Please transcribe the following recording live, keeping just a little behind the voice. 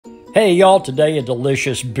Hey y'all, today a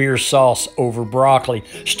delicious beer sauce over broccoli.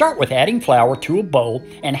 Start with adding flour to a bowl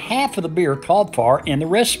and half of the beer called for in the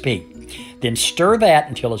recipe. Then stir that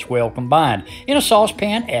until it's well combined. In a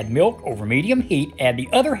saucepan, add milk over medium heat, add the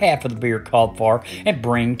other half of the beer called for, and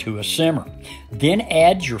bring to a simmer. Then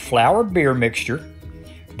add your flour beer mixture,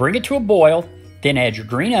 bring it to a boil, then add your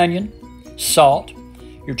green onion, salt,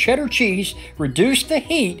 your cheddar cheese, reduce the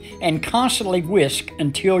heat, and constantly whisk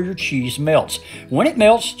until your cheese melts. When it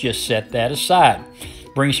melts, just set that aside.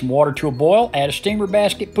 Bring some water to a boil, add a steamer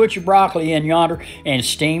basket, put your broccoli in yonder, and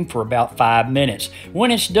steam for about 5 minutes.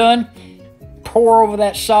 When it's done, pour over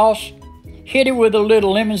that sauce, hit it with a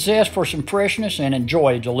little lemon zest for some freshness, and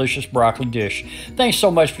enjoy a delicious broccoli dish. Thanks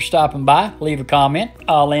so much for stopping by. Leave a comment.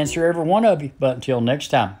 I'll answer every one of you. But until next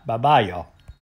time, bye-bye, y'all.